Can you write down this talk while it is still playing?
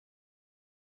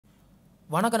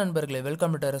வணக்க நண்பர்களே,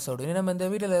 welcome to terraceout. நம்ம இந்த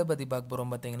வீடியோவில் எதை பற்றி பார்க்க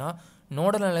போகிறோம் பார்த்தீங்கன்னா,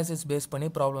 நோடல் அனாலிசிஸ் பேஸ் பண்ணி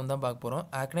ப்ராப்ளம் தான் பார்க்க போகிறோம்.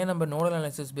 ஆக்னே நம்ம நோடல்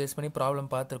அனாலிசிஸ் பேஸ் பண்ணி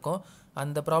ப்ராப்ளம் பார்த்துருக்கோம்.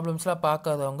 அந்த ப்ராப்ளம்ஸ்லாம்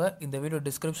பார்க்காதவங்க இந்த வீடியோ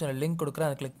டிஸ்கிரிப்ஷனில் லிங்க் கொடுக்குறேன்,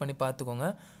 அதை கிளிக் பண்ணி பார்த்துக்கோங்க.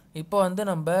 இப்போ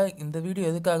நம்ம இந்த வீடியோ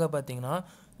எதுக்காக பார்த்தீங்கன்னா,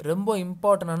 ரொம்ப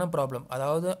இம்பார்ட்டண்டான ப்ராப்ளம்.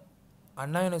 அதாவது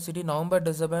அண்ணா யூனிவர்சிட்டி நவம்பர்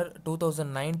டிசம்பர்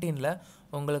 2019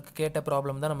 உங்களுக்கு கேட்ட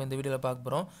ப்ராப்ளம் தான் நம்ம இந்த வீடியோவில் பார்க்க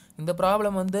போகிறோம். இந்த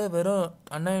ப்ராப்ளம் வெறும்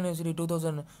அண்ணா யூனிவர்சிட்டி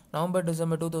நவம்பர்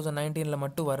டிசம்பர் 2019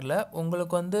 மட்டும் வரல,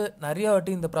 உங்களுக்கு நிறைய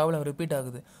வாட்டி இந்த ப்ராப்ளம் ரிப்பீட்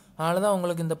ஆகுது. அதனால தான்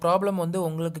உங்களுக்கு இந்த ப்ராப்ளம்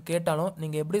உங்களுக்கு கேட்டாலும்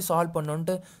நீங்கள் எப்படி சால்வ்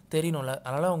பண்ணணுன்ட்டு தெரியணும்ல,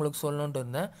 அதனால் உங்களுக்கு சொல்லணுன்ட்டு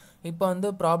இருந்தேன்.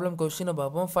 இப்போ ப்ராப்ளம் கொஸ்டினை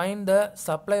பார்ப்போம். Find the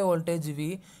supply voltage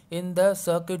V in the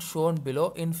circuit shown below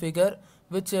in figure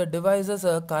which devises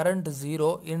a current 0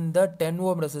 in the 10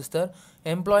 ohm resistor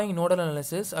employing nodal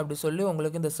analysis அப்படி சொல்லி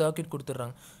உங்களுக்கு இந்த சர்க்யூட்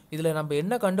கொடுத்துட்றாங்க. இதில் நம்ம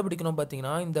என்ன கண்டுபிடிக்கணும்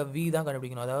பார்த்தீங்கன்னா, இந்த V தான்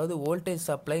கண்டுபிடிக்கணும். அதாவது வோல்டேஜ்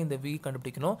சப்ளை இந்த V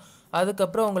கண்டுபிடிக்கணும்.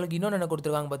 அதுக்கப்புறம் உங்களுக்கு இன்னொன்று என்ன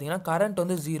கொடுத்துருக்காங்க பார்த்தீங்கன்னா, கரண்ட்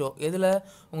 0 எதில்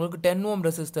உங்களுக்கு 10 ohm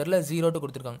ரெசிஸ்டரில் 0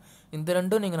 கொடுத்துருக்காங்க. இந்த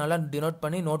ரெண்டும் நீங்கள் நல்லா டினோட்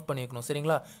பண்ணி நோட் பண்ணி வைக்கணும்,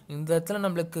 சரிங்களா? இந்த இடத்துல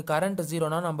நம்மளுக்கு கரண்ட்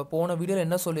 0னா நம்ம போன வீடியோவில்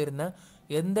என்ன சொல்லியிருந்தேன்,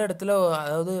 எந்த இடத்துல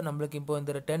அதாவது நம்மளுக்கு இப்போ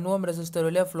இந்த 10 ohm ரெசிஸ்டர்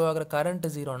வழியாக ஃப்ளோ ஆகிற கரண்ட்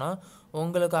 0னா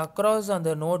உங்களுக்கு அக்ராஸ்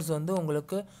அந்த நோட்ஸ்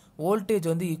உங்களுக்கு வோல்டேஜ்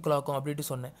ஈக்குவல் ஆகும் அப்படின்ட்டு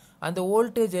சொன்னேன். அந்த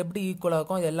வோல்டேஜ் எப்படி ஈக்குவல்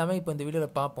ஆகும் அது எல்லாமே இப்போ இந்த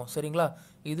வீடியோவில் பார்ப்போம், சரிங்களா?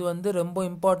 இது ரொம்ப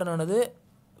இம்பார்ட்டண்டானது.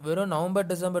 வெறும் நவம்பர்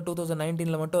டிசம்பர்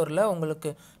 2019 மட்டும் வரல, உங்களுக்கு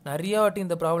நிறைய வாட்டி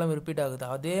இந்த ப்ராப்ளம் ரிப்பீட் ஆகுது.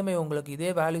 அதேமாதிரி உங்களுக்கு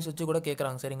இதே வேல்யூஸ் வச்சு கூட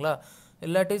கேட்குறாங்க, சரிங்களா?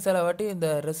 இல்லாட்டி சில வாட்டி இந்த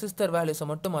ரெசிஸ்டர் வேல்யூஸை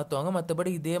மட்டும் மாற்றுவாங்க,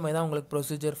 மற்றபடி இதே மாதிரி தான் உங்களுக்கு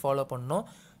ப்ரொசீஜர் ஃபாலோ பண்ணணும்.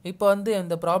 இப்போ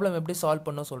இந்த ப்ராப்ளம் எப்படி சால்வ்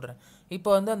பண்ணணும் சொல்கிறேன்.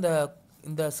 இப்போ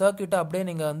இந்த சர்க்யூட்டை அப்படியே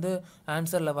நீங்கள்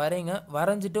ஆன்சரில்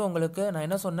வரைஞ்சிட்டு உங்களுக்கு நான்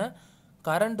என்ன சொன்னேன்,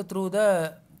 current through the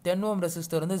 10 ohm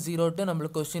resistor 0ட்டு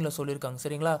நம்மளுக்கு கொஸ்டினில் சொல்லியிருக்காங்க,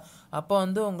 சரிங்களா? அப்போ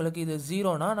உங்களுக்கு இது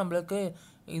 0னா நம்மளுக்கு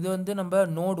இது நம்ம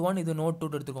நோட் 1 இது நோட்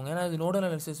 2 எடுத்துக்கோங்க. ஏன்னா இது நோடல்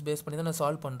அனாலிசிஸ் பேஸ் பண்ணி தான் நான்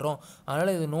சால்வ் பண்ணுறோம்.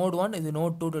 அதனால் இது நோட் 1 இது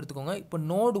நோட் 2 எடுத்துக்கோங்க. இப்போ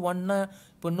நோட் 1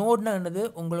 இப்போ நோட்னா என்னது,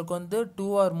 உங்களுக்கு 2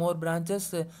 or more branches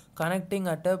connecting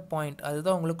at a point,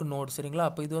 அதுதான் உங்களுக்கு நோட், சரிங்களா?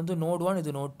 அப்போ இது நோட் 1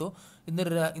 இது நோட் 2.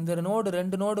 இந்த நோடு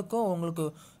ரெண்டு நோடுக்கும் உங்களுக்கு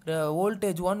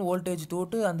வோல்டேஜ் 1 வோல்டேஜ்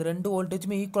 2 அந்த ரெண்டு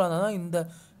வோல்டேஜுமே ஈக்குவலாக தான்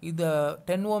இந்த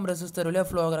 10 ohm ரெசிஸ்டர் வழியாக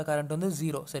ஃப்ளோ ஆகிற கரண்ட்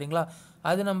 0, சரிங்களா?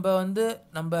 அது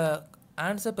நம்ம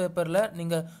ஆன்சர் பேப்பரில்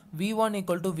நீங்கள் V1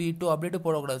 = V2 அப்படின்ட்டு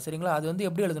போடக்கூடாது, சரிங்களா? அது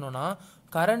எப்படி எழுதணும்னா,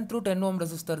 கரண்ட் த்ரூ 10 ohm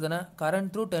ரெசிஸ்டர் தானே,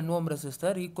 current through 10 ohm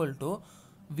resistor equal to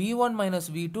V1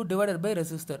 - V2 divided by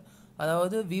resistor.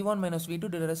 அதாவது V1 -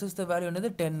 V2 resistor value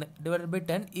 10 divided by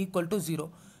 10 equal to 0.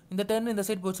 இந்த 10 இந்த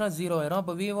சைட் போச்சுன்னா 0 ஆயிரும்.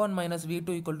 அப்போ V1 -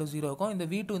 V2 = 0 இருக்கும். இந்த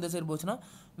V2 இந்த சைட் போச்சுன்னா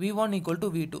V1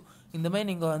 = V2. இந்த மாதிரி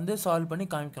நீங்கள் சால்வ் பண்ணி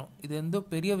காமிக்கணும். இது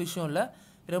பெரிய விஷயம் இல்லை,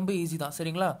 ரொம்ப ஈஸி தான்,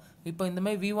 சரிங்களா? இப்போ இந்த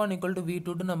மாதிரி V1 =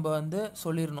 V2 நம்ம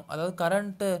சொல்லிடணும். அதாவது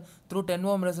கரண்ட் த்ரூ 10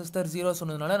 ohm ரெசிஸ்டர் 0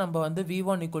 சொன்னதுனால நம்ம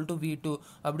V1 = V2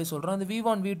 அப்படி சொல்கிறோம். அந்த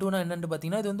V1 V2னா என்னென்னு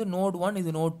பார்த்தீங்கன்னா, இது நோட் 1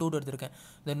 இது நோட் 2 எடுத்திருக்கேன்.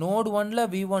 இந்த நோட் 1ல்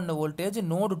V1 வோல்டேஜ்,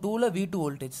 நோடு 2ல் V2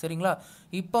 வோல்டேஜ், சரிங்களா?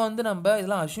 இப்போ நம்ம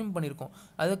இதெல்லாம் அஷ்யூம் பண்ணியிருக்கோம்.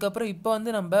 அதுக்கப்புறம் இப்போ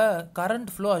நம்ம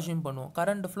கரண்ட் ஃப்ளோ அஷ்யூம் பண்ணுவோம்.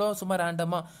 கரண்ட் ஃப்ளோ சும்மா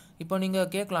ரேண்டமாக இப்போ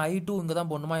நீங்கள் கேட்கலாம், I2 இங்கே தான்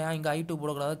போடணுமா, ஏன் இங்கே I2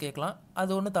 போடக்கூடாது கேட்கலாம்.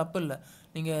 அது ஒன்றும் தப்பு இல்லை.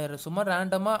 நீங்கள் சும்மா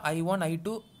ரேண்டமாக I1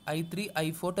 I2 I3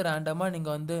 I4 ரேண்டமாக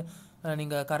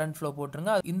நீங்கள் கரண்ட் ஃப்ளோ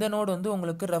போட்டுருங்க. இந்த நோடு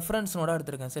உங்களுக்கு ரெஃபரன்ஸ் நோடாக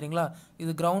எடுத்திருக்கேன், சரிங்களா?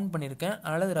 இது கிரவுண்ட் பண்ணியிருக்கேன்,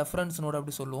 அதனால் இது ரெஃபரன்ஸ் நோடு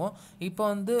அப்படி சொல்லுவோம்.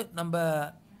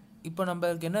 இப்போ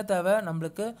நம்மளுக்கு என்ன தேவை,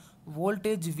 நம்மளுக்கு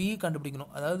வோல்டேஜ் V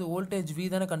கண்டுபிடிக்கணும். அதாவது வோல்டேஜ் V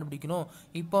தானே கண்டுபிடிக்கணும்.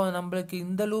 இப்போ நம்மளுக்கு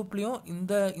இந்த லூப்லேயும்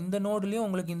இந்த நோடுலேயும்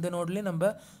உங்களுக்கு இந்த நோடுலேயும்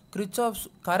நம்ம கிர்ச்சாஃப்ஸ்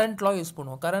கரண்ட் லா யூஸ்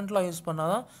பண்ணுவோம். கரண்ட் லா யூஸ்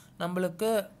பண்ணால் தான்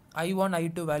நம்மளுக்கு I1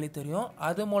 I2 வேல்யூ தெரியும்.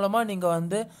 அது மூலமாக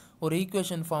நீங்கள் ஒரு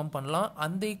ஈக்குவேஷன் ஃபார்ம் பண்ணலாம்.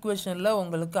 அந்த ஈக்குவேஷனில்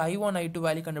உங்களுக்கு I1 I2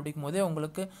 வேல்யூ கண்டுபிடிக்கும் போதே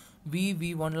உங்களுக்கு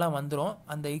V1லாம் வந்துடும்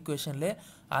அந்த ஈக்குவேஷன்லேயே.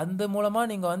 அந்த மூலமாக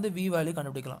நீங்கள் V வேல்யூ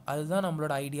கண்டுபிடிக்கலாம். அதுதான்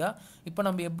நம்மளோட ஐடியா. இப்போ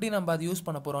நம்ம எப்படி அதை யூஸ்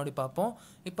பண்ண போகிறோம் அப்படி பார்ப்போம்.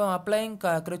 இப்போ அப்ளைங்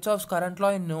கிர்ச்சாஃப்ஸ் கரண்ட்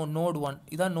லா இன் நோட் 1,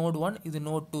 இதான் நோட் 1 இது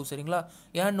நோட் 2, சரிங்களா?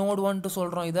 ஏன் நோட் 1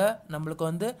 சொல்கிறோம், இதை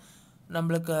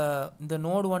நம்மளுக்கு இந்த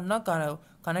note 1னா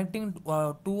connecting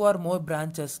 2 or more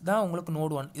branches தான் உங்களுக்கு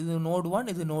நோட் 1. இது நோட்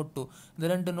 1 இது நோட் 2.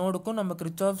 இந்த ரெண்டு நோடுக்கும் நம்ம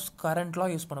கிர்ச்சாஃப்ஸ் கரண்ட் லா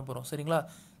யூஸ் பண்ண போகிறோம், சரிங்களா?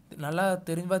 நல்லா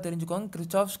தெரிஞ்சுக்கோங்க.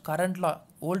 Kirchhoff's current law,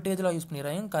 voltage law use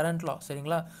பண்ணிடுறாங்க, கரண்ட் லா,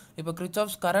 சரிங்களா? இப்போ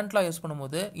கிர்ச்சாஃப்ஸ் கரண்ட் லா யூஸ்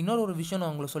பண்ணும்போது இன்னொரு விஷயம்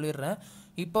நான் உங்களுக்கு சொல்லிடுறேன்.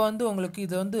 இப்போ உங்களுக்கு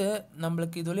இது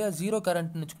நம்மளுக்கு இது வழியாக 0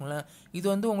 கரண்ட்னு வச்சுக்கோங்களேன். இது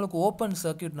உங்களுக்கு ஓப்பன்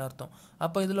சர்க்யூட்னு அர்த்தம்.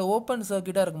 அப்போ இதில் ஓப்பன்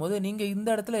சர்க்யூட்டாக இருக்கும்போது நீங்கள் இந்த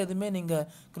இடத்துல எதுவுமே நீங்கள்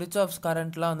கிர்ச்சாஃப்ஸ்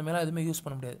கரண்ட்லாம் அந்த மாதிரிலாம் எதுவுமே யூஸ்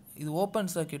பண்ண முடியாது. இது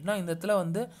ஓப்பன் சர்க்யூட்னா இந்த இடத்துல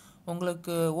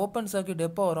உங்களுக்கு ஓப்பன் சர்க்யூட்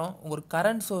எப்போ வரும், ஒரு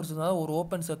கரண்ட் சோர்ஸ் இருந்தால் ஒரு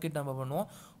ஓப்பன் சர்க்யூட் நம்ம பண்ணுவோம்.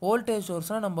 வோல்டேஜ்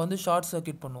சோர்ஸ்னால் நம்ம ஷார்ட்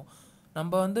சர்க்யூட் பண்ணுவோம்.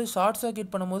 நம்ம ஷார்ட்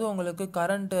சர்க்யூட் பண்ணும்போது உங்களுக்கு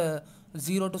கரண்ட்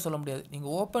 0ட்டு சொல்ல முடியாது.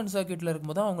 நீங்கள் ஓப்பன் சர்க்யூட்டில்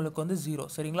இருக்கும்போது தான் உங்களுக்கு 0,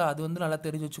 சரிங்களா? அது நல்லா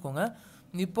தெரிஞ்சு வச்சுக்கோங்க.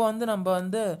 இப்போ நம்ம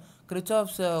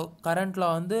கிர்ச்சாஃப்ஸ் கரண்ட் லா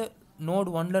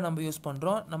நோட் 1ல நம்ம யூஸ்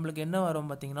பண்ணுறோம். நம்மளுக்கு என்ன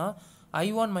வரும் பார்த்தீங்கன்னா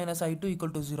I1 - I2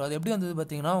 = 0. அது எப்படி வந்தது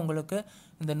பார்த்தீங்கன்னா உங்களுக்கு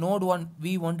இந்த நோட் 1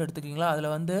 V1 எடுத்துக்கிங்களா,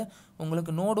 அதில் வந்து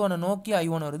உங்களுக்கு நோட் 1 நோக்கி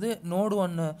I1 வருது, நோட்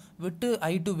 1 விட்டு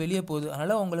I2 வெளியே போகுது.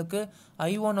 அதனால் உங்களுக்கு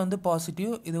I1 வந்து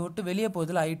பாசிட்டிவ், இதை விட்டு வெளியே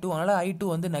போகுதுல I2, அதனால் I2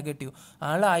 வந்து நெகட்டிவ்.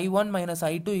 அதனால் I1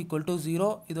 - I2 = 0.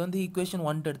 இது வந்து ஈக்குவேஷன்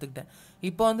 1 எடுத்துக்கிட்டேன்.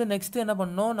 இப்போ வந்து நெக்ஸ்ட் என்ன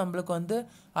பண்ணணும், நம்மளுக்கு வந்து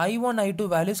I1 I2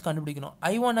 வேல்யூஸ் கண்டுபிடிக்கணும்.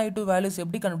 I1 I2 வேல்யூஸ்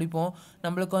எப்படி கண்டுபிடிப்போம்,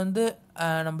 நம்மளுக்கு வந்து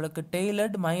நம்மளுக்கு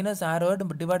tailored minus ஆரோட்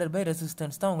divided by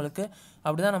resistance தான் உங்களுக்கு.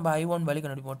 அப்படி தான் நம்ம I1 வேல்யூ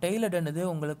கண்டுபிடிப்போம். டெய்லர்ட் என்னது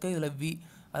உங்களுக்கு இதில் V,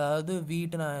 அதாவது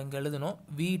வீட்டு நான் இங்கே எழுதணும்,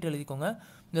 வீட்டு எழுதிக்கோங்க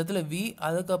இந்த இடத்துல V.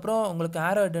 அதுக்கப்புறம் உங்களுக்கு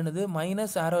ஆரோட் என்னது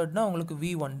மைனஸ் ஆரோட்னா உங்களுக்கு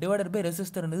V1 டிவைடட் பை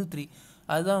ரெசிஸ்டர் என்னது 3.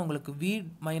 அதுதான் உங்களுக்கு V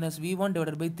 - V1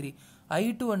 divided by 3.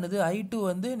 I2 என்னது, I2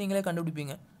 வந்து நீங்களே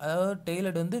கண்டுபிடிப்பீங்க. அதாவது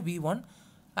டெய்லர்ட் வந்து V1,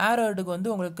 ஆரோடுக்கு வந்து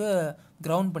உங்களுக்கு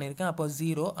கிரவுண்ட் பண்ணியிருக்கேன், அப்போ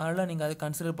 0. அதனால் நீங்கள் அதை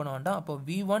கன்சிடர் பண்ண வேண்டாம். அப்போ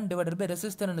V1 டிவைடட் பை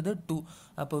ரெசிஸ்டர் என்னது 2.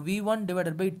 அப்போ V1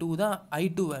 டிவைடட் பை 2 தான்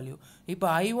I2 வேல்யூ. இப்போ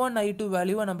I1 I2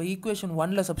 வேல்யூவை நம்ம ஈக்குவேஷன்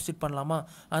 1ல் சப்ஸ்டியூட் பண்ணலாமா,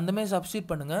 அந்தமாதிரி சப்ஸ்டியூட்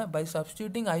பண்ணுங்கள். By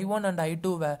substituting I1 and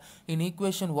I2 in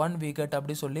equation 1 we get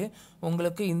அப்படி சொல்லி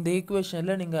உங்களுக்கு இந்த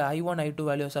ஈக்குவேஷனில் நீங்கள் I1 I2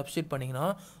 வேல்யூவை சப்ஸ்டியூட் பண்ணிங்கன்னா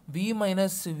V -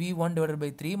 V1 divided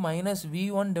by 3 minus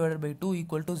V1 divided by 2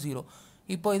 = 0.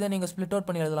 இப்போ இதை நீங்கள் ஸ்ப்ளிட் அவுட்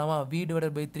பண்ணி எழுதலாமா, V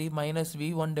divided by 3 minus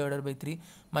V1 divided by 3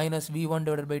 minus V1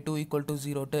 divided by 2 =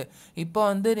 0. இப்போ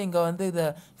வந்து நீங்கள் வந்து இதை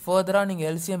ஃபர்தராக நீங்கள்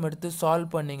LCM எடுத்து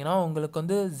சால்வ் பண்ணிங்கன்னா உங்களுக்கு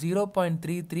வந்து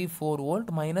 0.334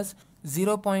 வோல்ட் மைனஸ்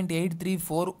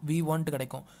 0.834 V1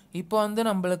 கிடைக்கும். இப்போ வந்து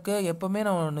நம்மளுக்கு எப்போவுமே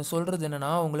நான் ஒன்று சொல்கிறது என்னென்னா,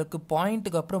 உங்களுக்கு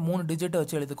பாயிண்ட்டுக்கு அப்புறம் 3 டிஜிட்டை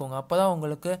வச்சு எழுதிக்கோங்க. அப்போ தான்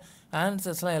உங்களுக்கு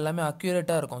ஆன்சர்ஸ்லாம் எல்லாமே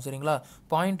அக்யூரேட்டாக இருக்கும். சரிங்களா,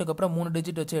 பாயிண்ட்டுக்கு அப்புறம் 3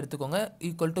 டிஜிட் வச்சு எடுத்துக்கோங்க.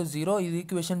 = 0. இது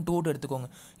ஈக்குவேஷன் 2 எடுத்துக்கோங்க.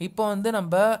 இப்போ வந்து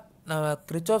நம்ம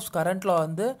கிர்ச்சாஃப்ஸ் கரண்ட் லா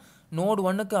வந்து நோட்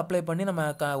 1க்கு அப்ளை பண்ணி நம்ம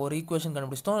ஒரு ஈக்குவேஷன்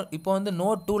கண்டுபிடிச்சிட்டோம். இப்போ வந்து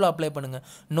நோட் 2ல் அப்ளை பண்ணுங்கள்.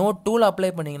 நோட் 2ல் அப்ளை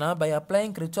பண்ணிங்கன்னா by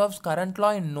அப்ளைங் Kirchhoff's current law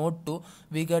in note 2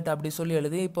 we get அப்படி சொல்லி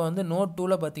எழுதி. இப்போ வந்து நோட்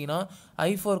 2ல் பார்த்தீங்கன்னா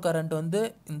I4 கரண்ட் வந்து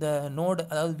இந்த நோடு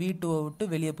அதாவது V2 விட்டு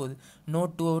வெளியே போகுது,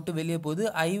 நோட் 2 விட்டு வெளியே போகுது.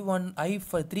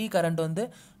 I3 கரண்ட் வந்து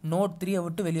நோட் 3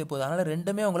 விட்டு வெளியே போகுது. அதனால்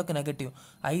ரெண்டுமே உங்களுக்கு நெகட்டிவ்.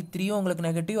 I3யும் உங்களுக்கு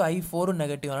நெகட்டிவ், I4ம்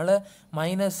நெகட்டிவ். அதனால்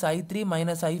 -I3 -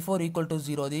 I4 =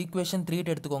 0. அது ஈக்குவேஷன் 3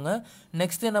 எடுத்துக்கோங்க.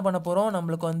 நெக்ஸ்ட் என்ன பண்ண போகிறோம்,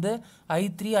 நம்மளுக்கு வந்து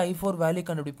I3 I4 வேல்யூ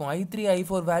கண்டுபிடிப்போம். I3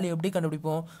 I4 வேல்யூ எப்படி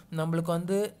கண்டுபிடிப்போம், நம்மளுக்கு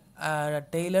வந்து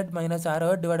tailored minus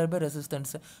ஆரோட் divided by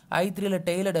resistance. I3ல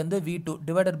tailored வந்து V2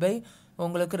 டிவைடட் பை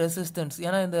உங்களுக்கு ரெசிஸ்டன்ஸ்.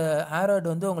 ஏன்னா இந்த ஆரோட்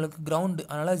வந்து உங்களுக்கு கிரவுண்டு,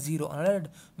 அதனால் 0. அதனால்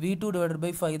V2 டிவைடட்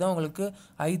பை 5 தான் உங்களுக்கு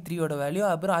I3யோட வேல்யூ.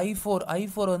 அப்புறம்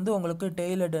I4 வந்து உங்களுக்கு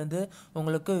டெய்லர்ட் வந்து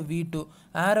உங்களுக்கு V2,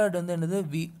 ஆரோட் வந்து என்னது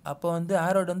V. அப்போ வந்து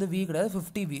ஆரோட் வந்து V கிடையாது,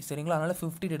 50V. சரிங்களா, அதனால்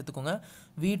 50 எடுத்துக்கோங்க.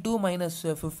 V2 -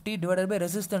 50 டிவைடட் பை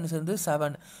ரெசிஸ்டன்ஸ் வந்து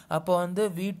 7. அப்போ வந்து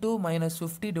V2 -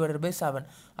 50 divided by 7.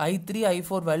 I3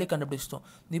 I4 value கண்டுபிடிச்சிட்டோம்.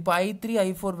 இப்போ I3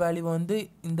 I4 வேல்யூ வந்து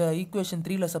இந்த ஈக்குவேஷன்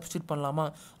 3ல சப்ஸ்டியூட் பண்ணலாமா,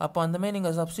 அப்போ அந்தமாதிரி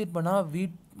நீங்கள் சப்ஸ்டியூட் பண்ணால்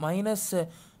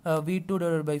V2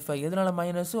 டிவைடட் பை 5. எதனால்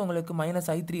மைனஸ், உங்களுக்கு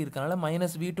 -I3 இருக்கனால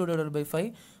 -V2 டிவைடட் பை 5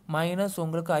 மைனஸ்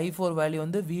உங்களுக்கு I4 வேல்யூ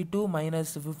வந்து V2 -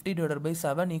 50 டிவைடட் பை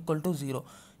 7 = 0.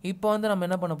 இப்போ வந்து நம்ம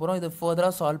என்ன பண்ண போகிறோம், இது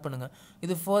ஃபர்தராக சால்வ் பண்ணுங்கள்.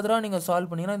 இது ஃபர்தராக நீங்கள் சால்வ்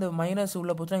பண்ணிங்கன்னா இந்த மைனஸ்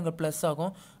உள்ள போச்சுன்னா இங்கே ப்ளஸ்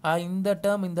ஆகும். இந்த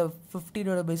டேர்ம் இந்த 50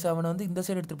 டிவைடட் பை 7 வந்து இந்த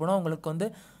சைடு எடுத்துகிட்டு போனால் உங்களுக்கு வந்து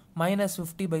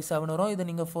 -50/7 வரும். இதை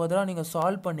நீங்கள் ஃபர்தராக நீங்கள்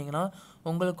சால்வ் பண்ணிங்கன்னா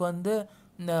உங்களுக்கு வந்து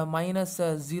இந்த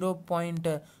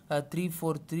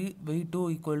 -0.343 V2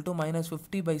 =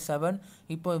 -50/7.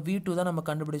 இப்போ V2 தான் நம்ம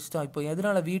கண்டுபிடிச்சிட்டோம். இப்போ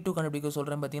எதனால் V2 கண்டுபிடிக்க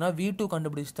சொல்கிறேன் பார்த்தீங்கன்னா, V2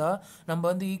 கண்டுபிடிச்சிட்டா நம்ம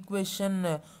வந்து ஈக்குவேஷன்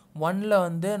 1ல்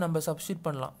வந்து நம்ம சப்ஸ்டியூட்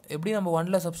பண்ணலாம். எப்படி நம்ம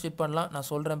 1ல் சப்ஸ்டியூட் பண்ணலாம் நான்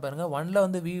சொல்கிறேன் பாருங்கள். 1ல்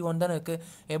வந்து V1 தானே இருக்குது,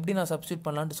 எப்படி நான் சப்ஸ்டியூட்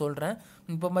பண்ணலான்ட்டு சொல்கிறேன்.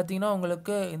 இப்போ பார்த்தீங்கன்னா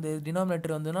உங்களுக்கு இந்த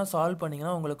டினாமினேட்டர் வந்துன்னா சால்வ்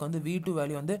பண்ணிங்கன்னா உங்களுக்கு வந்து V2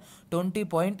 வேல்யூ வந்து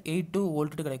 20.82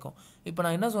 வோல்ட் கிடைக்கும். இப்போ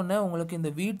நான் என்ன சொன்னேன், உங்களுக்கு இந்த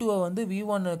V2வை வந்து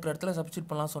V1 இருக்கிற இடத்துல சப்ஸ்டியூட்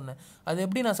பண்ணலாம் சொன்னேன். அது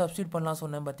எப்படி நான் சப்ஸ்டியூட் பண்ணலாம்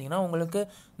சொன்னேன் பார்த்தீங்கன்னா, உங்களுக்கு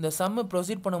இந்த சம்மு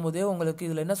ப்ரொசீட் பண்ணும்போதே உங்களுக்கு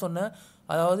இதில் என்ன சொன்னேன்,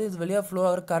 அதாவது இது வெளியாக ஃப்ளோ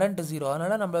ஆகிற கரண்ட் 0.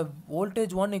 அதனால் நம்ம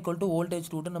வோல்டேஜ் 1 = வோல்டேஜ்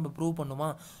 2 நம்ம ப்ரூவ் பண்ணுமா,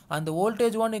 அந்த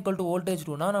வோல்டேஜ் 1 = வோல்டேஜ்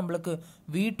 2னா நம்மளுக்கு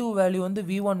V2 வேல்யூ வந்து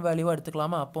V1 வேல்யூவாக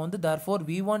எடுத்துக்கலாமா. அப்போ வந்து தேர்ஃபோர்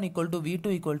V1 = V2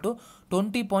 =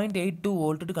 20.82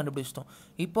 வோல்ட்டு கண்டுபிடிச்சிட்டோம்.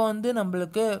 இப்போ வந்து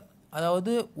நம்மளுக்கு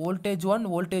அதாவது வோல்டேஜ் 1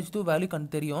 வோல்டேஜ் 2 வேல்யூ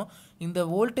தெரியும். இந்த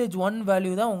வோல்டேஜ் 1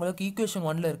 வேல்யூ தான் உங்களுக்கு ஈக்குவேஷன்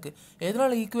 1ல் இருக்குது.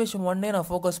 எதனால் ஈக்குவேஷன் 1 நான்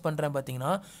ஃபோக்கஸ் பண்ணுறேன்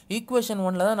பார்த்தீங்கன்னா, ஈக்குவேஷன்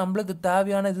 1ல் தான் நம்மளுக்கு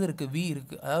தேவையான இது இருக்குது, V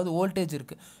இருக்குது, அதாவது வோல்டேஜ்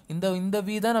இருக்குது. இந்த V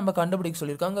தான் நம்ம கண்டுபிடிக்க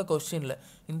சொல்லியிருக்காங்க கொஸ்டினில்.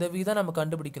 இந்த V தான் நம்ம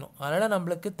கண்டுபிடிக்கணும். அதனால்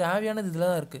நம்மளுக்கு தேவையானது இதில்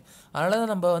தான் இருக்குது. அதனால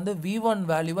தான் நம்ம வந்து V1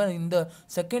 வேல்யூவை இந்த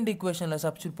செகண்ட் ஈக்குவேஷனில்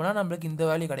சப்ஸ்டியூட் பண்ணால் நம்மளுக்கு இந்த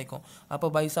வேல்யூ கிடைக்கும். அப்போ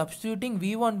by substituting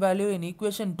V1 value in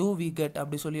equation 2 we get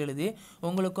அப்படி சொல்லி எழுதி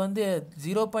உங்களுக்கு வந்து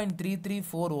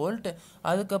 0.334 வோல்ட்,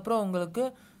 அதுக்கப்புறம் உங்களுக்கு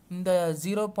இந்த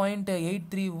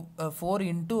 0.834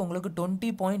 இன்ட்டு உங்களுக்கு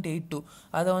 20.82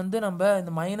 அதை வந்து நம்ம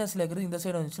இந்த மைனஸில் இருக்கிறது இந்த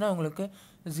சைடு வந்துச்சுன்னா உங்களுக்கு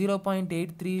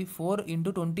 0.834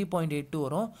 இன்ட்டு 20.82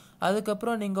 வரும்.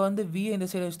 அதுக்கப்புறம் நீங்கள் வந்து v இந்த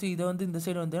சைடு வச்சுட்டு இதை வந்து இந்த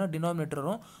சைடு வந்தீங்கன்னா டினாமினேட்டர்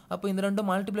வரும். அப்போ இந்த ரெண்டும்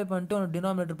மல்டிப்ளை பண்ணிட்டு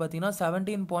டினாமினேட்டர் பார்த்தீங்கன்னா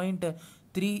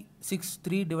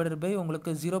 17.363 டிவைடட் பை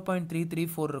உங்களுக்கு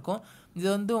 0.334 இருக்கும். இது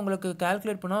வந்து உங்களுக்கு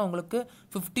கால்குலேட் பண்ணால் உங்களுக்கு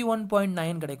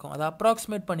 51.9 கிடைக்கும். அதை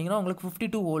அப்ராக்சிமேட் பண்ணிங்கன்னா உங்களுக்கு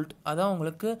 52 வோல்ட் அதான்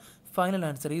உங்களுக்கு ஃபைனல்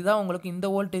ஆன்சர். இதுதான் உங்களுக்கு இந்த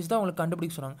வோல்டேஜ் தான் உங்களுக்கு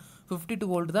கண்டுபிடிக்க சொன்னாங்க. 52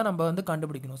 வோல்ட் தான் நம்ம வந்து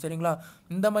கண்டுபிடிக்கணும். சரிங்களா?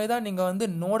 இந்த மாதிரி தான் நீங்கள் வந்து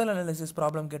நோடல் அனாலிசிஸ்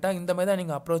ப்ராப்ளம் கேட்டால் இந்த மாதிரி தான்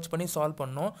நீங்கள் அப்ரோச் பண்ணி சால்வ்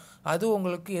பண்ணணும். அது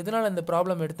உங்களுக்கு எதனால் இந்த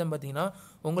ப்ராப்ளம் எடுத்தேன் பார்த்தீங்கன்னா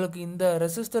உங்களுக்கு இந்த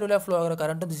ரெசிஸ்டர் வழியாக ஃப்ளோ ஆகிற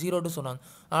கரண்ட் வந்து 0 சொன்னாங்க.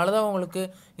 அதனால தான் உங்களுக்கு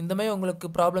இந்த மாதிரி உங்களுக்கு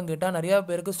ப்ராப்ளம் கேட்டால் நிறையா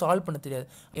பேருக்கு சால்வ் பண்ண தெரியாது.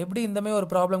 எப்படி இந்த மாதிரி ஒரு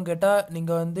ப்ராப்ளம் கேட்டால்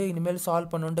நீங்கள் வந்து இனிமேல்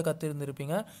சால்வ் பண்ணணுன்ட்டு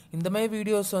கற்றுருந்துருப்பீங்க. இந்த மாதிரி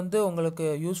வீடியோஸ் வந்து உங்களுக்கு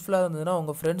யூஸ்ஃபுல்லாக இருந்ததுன்னா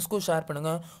உங்கள் ஃப்ரெண்ட்ஸ்க்கும் ஷேர்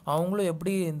பண்ணுங்கள். அவங்களும்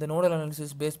எப்படி இந்த நோடல்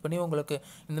அனாலிசிஸ் பேஸ் பண்ணி உங்களுக்கு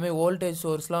இந்தமாதிரி வோல்டேஜ்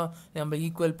சோர்ஸ்லாம் நம்ம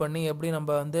ஈக்குவல் பண்ணி எப்படி நம்ம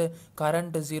வந்து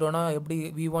கரண்ட் 0னா எப்படி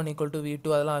v1 ஈக்குவல் டு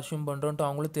v2 அதெல்லாம் அஷ்யூம் பண்ணுறோன்ட்டு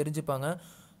அவங்களும் தெரிஞ்சுப்பாங்க.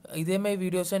 இதேமாதிரி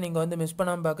வீடியோஸை நீங்கள் வந்து மிஸ்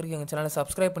பண்ணாமல் பார்க்குறதுக்கு எங்கள் சேனலை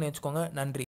சப்ஸ்கிரைப் பண்ணி வச்சுக்கோங்க. நன்றி.